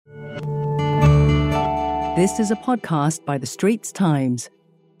This is a podcast by The Straits Times.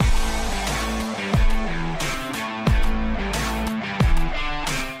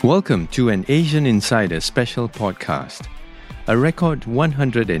 Welcome to an Asian Insider special podcast. A record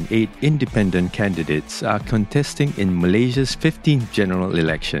 108 independent candidates are contesting in Malaysia's 15th general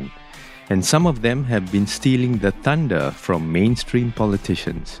election, and some of them have been stealing the thunder from mainstream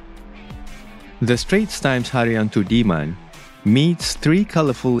politicians. The Straits Times Haryanto Diman meets three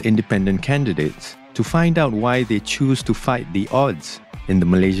colourful independent candidates to find out why they choose to fight the odds in the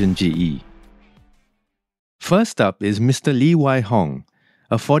Malaysian GE. First up is Mr. Lee Wai Hong,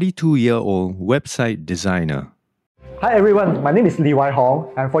 a 42-year-old website designer. Hi everyone, my name is Lee Wai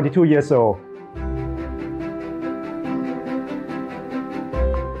Hong. I'm 42 years old.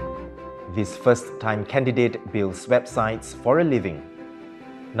 This first-time candidate builds websites for a living.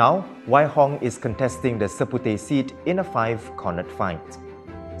 Now, Wai Hong is contesting the Seputeh seat in a five-cornered fight.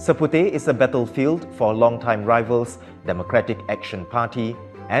 Seputeh is a battlefield for longtime rivals Democratic Action Party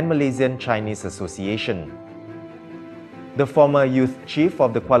and Malaysian Chinese Association. The former youth chief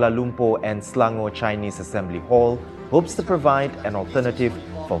of the Kuala Lumpur and Selangor Chinese Assembly Hall hopes to provide an alternative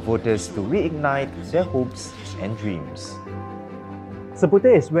for voters to reignite their hopes and dreams.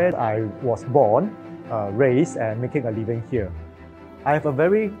 Seputeh is where I was born, raised and making a living here. I have a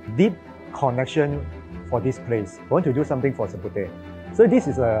very deep connection for this place. I want to do something for Seputeh. So this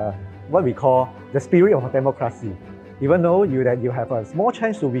is what we call the spirit of democracy. Even though you have a small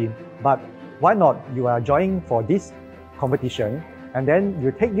chance to win, but why not you are joining for this competition, and then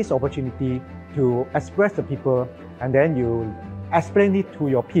you take this opportunity to express the people, and then you explain it to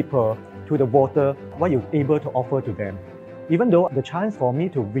your people, to the voter, what you're able to offer to them. Even though the chance for me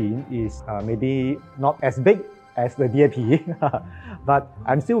to win is maybe not as big as the DAP, but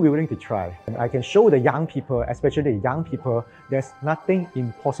I'm still willing to try. And I can show the young people, especially the young people, there's nothing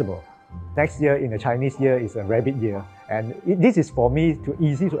impossible. Next year in the Chinese year is a rabbit year, and this is for me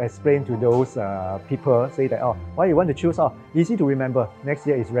easy to explain to those people. Say that, oh, why you want to choose? Oh, easy to remember. Next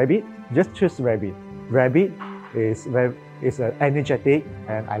year is rabbit. Just choose rabbit. Rabbit is energetic,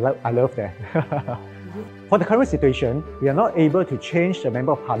 and I love that. For the current situation, we are not able to change the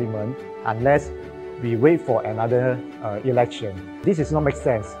member of parliament unless we wait for another election. This does not make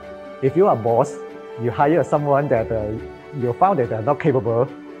sense. If you are a boss, you hire someone that you found that they are not capable,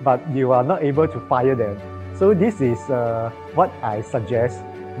 but you are not able to fire them. So this is what I suggest.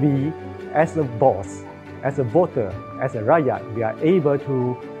 We, as a boss, as a voter, as a rakyat, we are able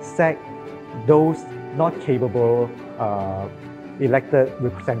to sack those not capable elected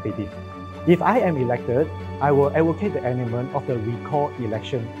representatives. If I am elected, I will advocate the element of the Recall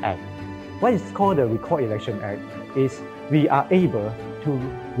Election Act. What is called the Recall Election Act is we are able to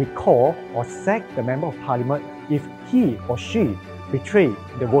recall or sack the member of parliament if he or she betrayed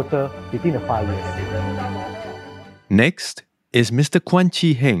the voter within the 5 years. Next is Mr. Kwan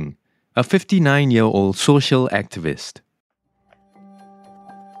Chi Heng, a 59-year-old social activist.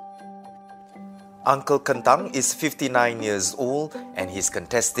 Uncle Kentang is 59 years old and he's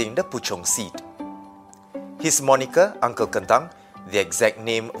contesting the Puchong seat. His moniker, Uncle Kentang, the exact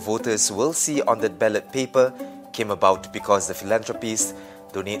name voters will see on the ballot paper, came about because the philanthropist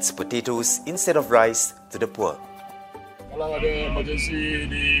donates potatoes instead of rice to the poor. Kalau ada emergency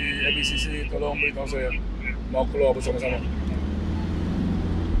di MBCC, tolong beritahu saya. Mau keluar bersama-sama.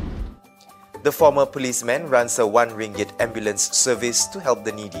 The former policeman runs a RM1 ambulance service to help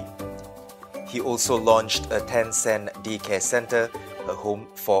the needy. He also launched a 10-cent daycare center, a home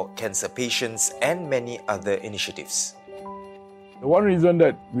for cancer patients, and many other initiatives. The one reason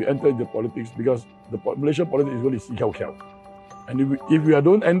that we entered the politics because the Malaysian politics is really siau-kiau. And if we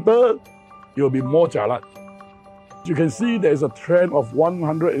don't enter, it will be more jalan. You can see there is a trend of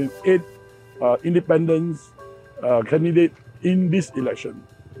 108 independent candidates in this election.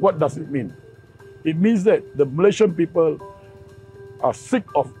 What does it mean? It means that the Malaysian people are sick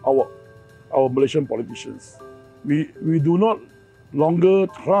of our Malaysian politicians. We do not longer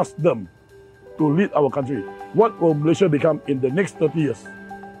trust them to lead our country. What will Malaysia become in the next 30 years?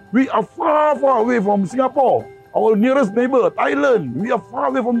 We are far, far away from Singapore, our nearest neighbor, Thailand. We are far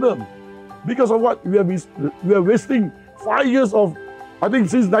away from them. Because of what? We are wasting 5 years of, I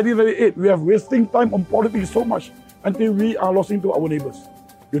think since 1998, we are wasting time on politics so much until we are losing to our neighbors.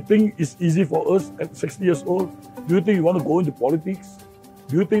 You think it's easy for us at 60 years old? Do you think we want to go into politics?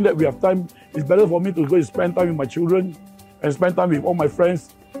 Do you think that we have time? It's better for me to go and spend time with my children and spend time with all my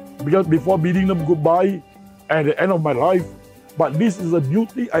friends because before bidding them goodbye at the end of my life. But this is a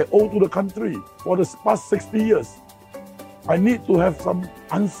duty I owe to the country for the past 60 years. I need to have some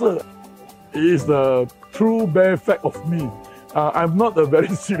answer. It is the true bare fact of me. I'm not a very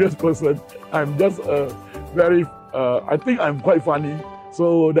serious person. I'm just a very, I think I'm quite funny.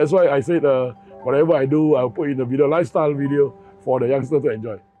 So that's why I said whatever I do, I'll put in the video, lifestyle video for the youngster to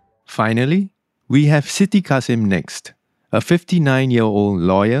enjoy. Finally, we have Siti Kasim next, a 59-year-old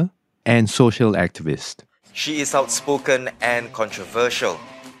lawyer and social activist. She is outspoken and controversial.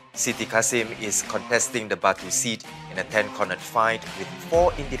 Siti Kasim is contesting the Batu seat in a 10-cornered fight with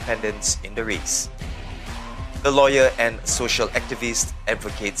 4 independents in the race. The lawyer and social activist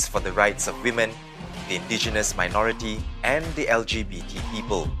advocates for the rights of women, the indigenous minority, and the LGBT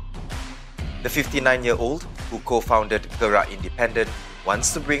people. The 59-year-old, who co-founded Gerak Independent,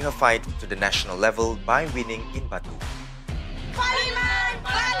 wants to bring her fight to the national level by winning in Batu.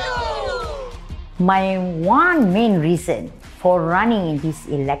 My one main reason for running in this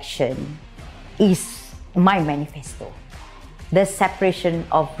election is my manifesto, the separation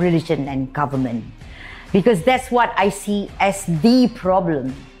of religion and government, because that's what I see as the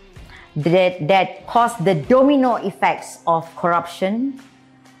problem that caused the domino effects of corruption,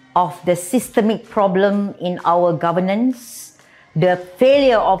 of the systemic problem in our governance, the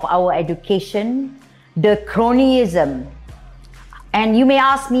failure of our education, the cronyism. And you may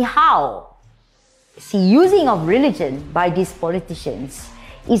ask me how? See, using of religion by these politicians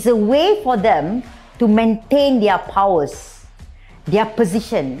is a way for them to maintain their powers, their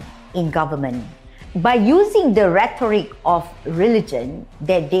position in government. By using the rhetoric of religion,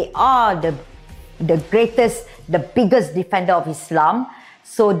 that they are the greatest, the biggest defender of Islam,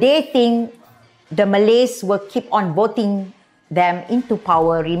 so they think the Malays will keep on voting them into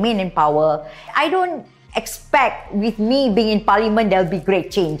power, remain in power. I don't expect with me being in parliament there will be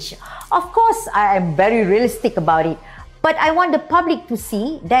great change. Of course, I am very realistic about it, but I want the public to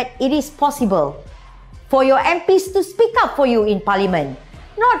see that it is possible for your MPs to speak up for you in parliament,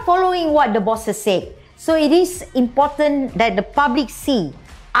 not following what the bosses say. So it is important that the public see,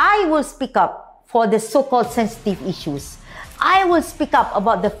 I will speak up for the so-called sensitive issues. I will speak up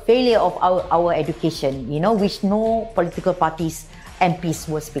about the failure of our education, which no political parties, MPs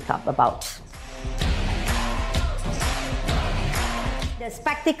will speak up about. The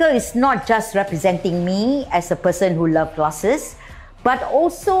spectacle is not just representing me as a person who loves glasses, but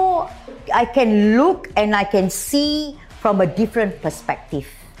also I can look and I can see from a different perspective,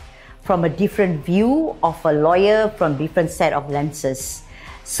 from a different view of a lawyer, from different set of lenses.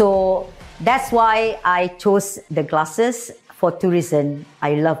 So that's why I chose the glasses for two reasons.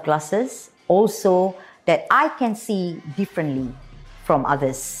 I love glasses. Also, that I can see differently from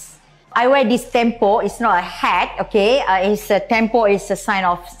others. I wear this tempo. It's not a hat, okay? Tempo is a sign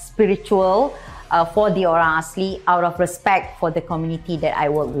of spiritual for the orang asli, out of respect for the community that I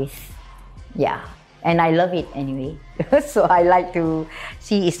work with. Yeah, and I love it anyway. So I like to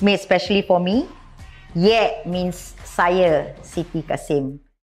see it's made specially for me. Ye means saya, Siti Kasim.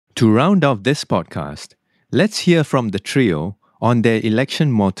 To round off this podcast, let's hear from the trio on their election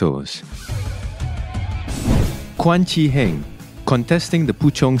mottos. Kwan Chi Heng, contesting the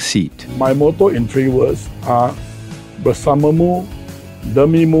Puchong seat. My motto in 3 words are bersamamu,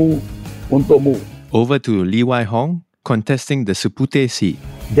 demimu, untukmu. Over to Lee Wai Hong, contesting the Seputeh seat.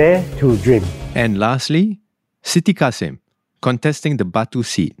 Dare to dream. And lastly, Siti Kasim, contesting the Batu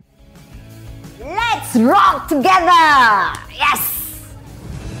seat. Let's rock together! Yes!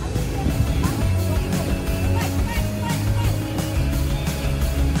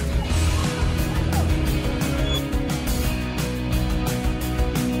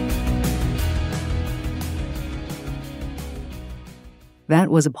 That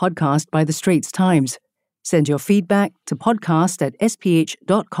was a podcast by The Straits Times. Send your feedback to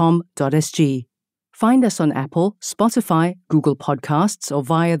podcast@sph.com.sg. Find us on Apple, Spotify, Google Podcasts, or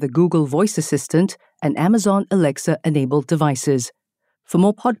via the Google Voice Assistant and Amazon Alexa-enabled devices. For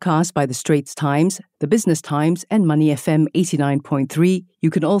more podcasts by The Straits Times, The Business Times, and Money FM 89.3, you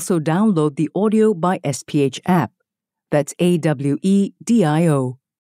can also download the Audio by SPH app. That's AWEDIO.